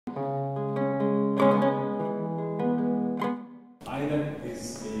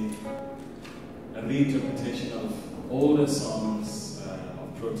reinterpretation of older songs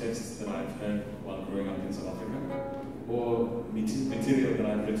of protests that I've heard while growing up in South Africa, or material that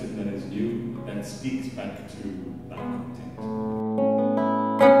I've written that is new, that speaks back to that content.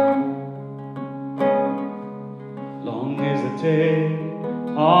 Long is the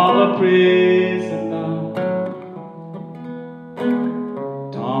tale of a prisoner.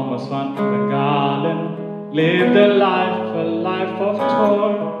 Thomas van Galen lived a life of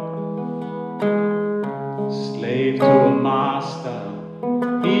toil. Slave to a master,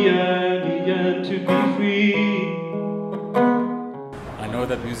 he yearned to be free. I know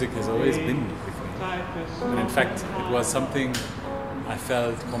that music has always been with me, and in fact it was something I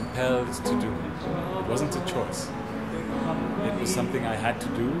felt compelled to do. It wasn't a choice. It was something I had to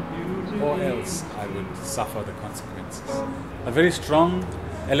do, or else I would suffer the consequences. A very strong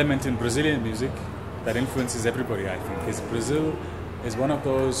element in Brazilian music that influences everybody, I think, is Brazil is one of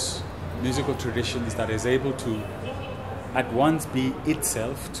those musical traditions that is able to at once be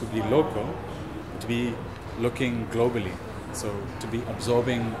itself, to be local, to be looking globally. So to be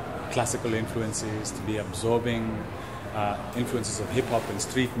absorbing classical influences, to be absorbing influences of hip-hop and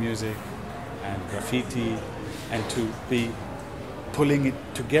street music and graffiti, and to be pulling it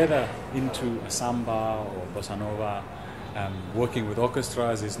together into a samba or bossa nova. Working with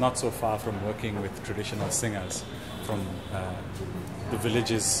orchestras is not so far from working with traditional singers from the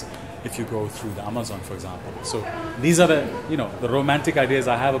villages, if you go through the Amazon, for example. So these are the romantic ideas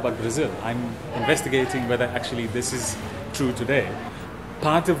I have about Brazil. I'm investigating whether actually this is true today.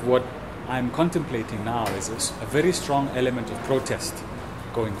 Part of what I'm contemplating now is a very strong element of protest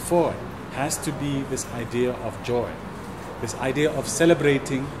going forward has to be this idea of joy, this idea of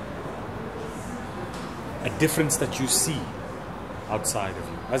celebrating a difference that you see outside of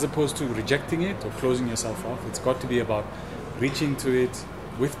you, as opposed to rejecting it or closing yourself off. It's got to be about reaching to it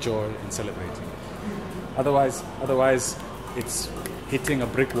with joy and celebrating it. Otherwise, it's hitting a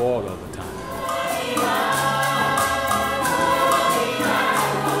brick wall all the time.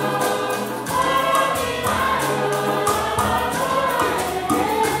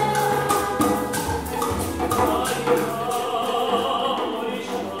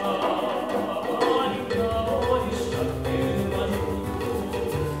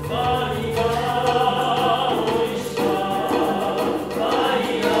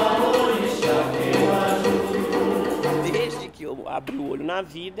 Abri o olho na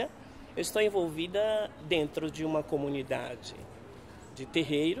vida, eu estou envolvida dentro de uma comunidade de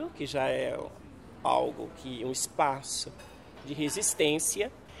terreiro, que já é algo que um espaço de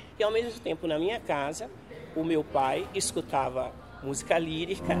resistência, e ao mesmo tempo na minha casa o meu pai escutava música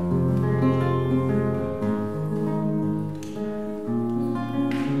lírica.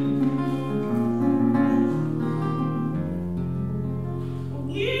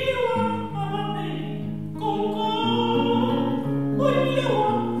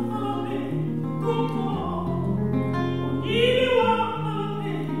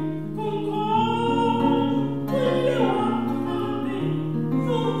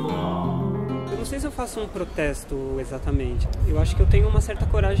 Faço um protesto exatamente. Eu acho que eu tenho uma certa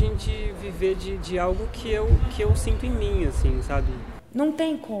coragem de viver de algo que eu sinto em mim, assim, sabe? Não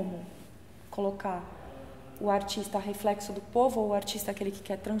tem como colocar o artista reflexo do povo ou o artista aquele que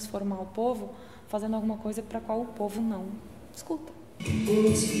quer transformar o povo fazendo alguma coisa para qual o povo não escuta. Ouvi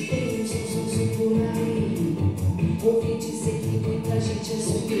dizer que muita gente é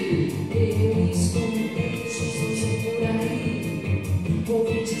zumbi. Eles por aí.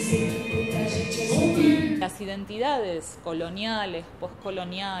 Ouvi dizer que muita gente é zumbi. Las identidades coloniales,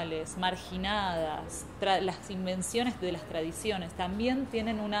 postcoloniales, marginadas, las invenciones de las tradiciones también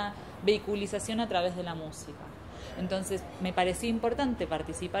tienen una vehiculización a través de la música. Entonces me parecía importante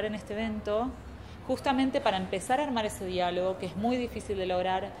participar en este evento justamente para empezar a armar ese diálogo que es muy difícil de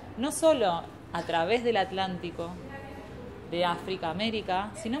lograr, no solo a través del Atlántico, de África,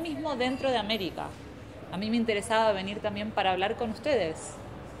 América, sino mismo dentro de América. A mí me interesaba venir también para hablar con ustedes,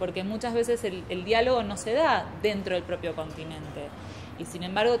 porque muchas veces el diálogo no se da dentro del propio continente. Y sin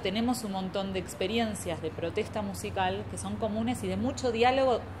embargo tenemos un montón de experiencias de protesta musical que son comunes y de mucho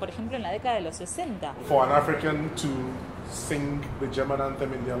diálogo, por ejemplo en la década de los 60. For an African to sing the German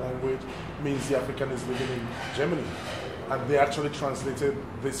anthem in their language means the African is living in Germany. And they actually translated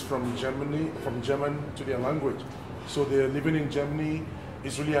this from German to their language. So they're living in Germany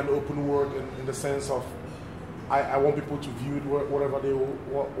is really an open word in the sense of I want people to view it whatever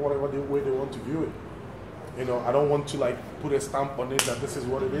way they want to view it. You know, I don't want to like put a stamp on it that this is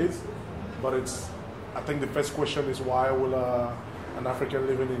what it is, but I think the first question is why will an African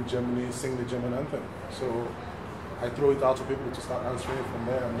living in Germany sing the German anthem? So I throw it out to people to start answering it from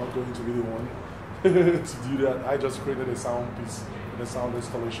there. I'm not going to be the one to do that. I just created a sound piece, a sound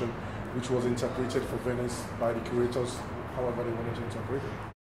installation, which was interpreted for Venice by the curators, however they wanted to interpret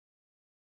it.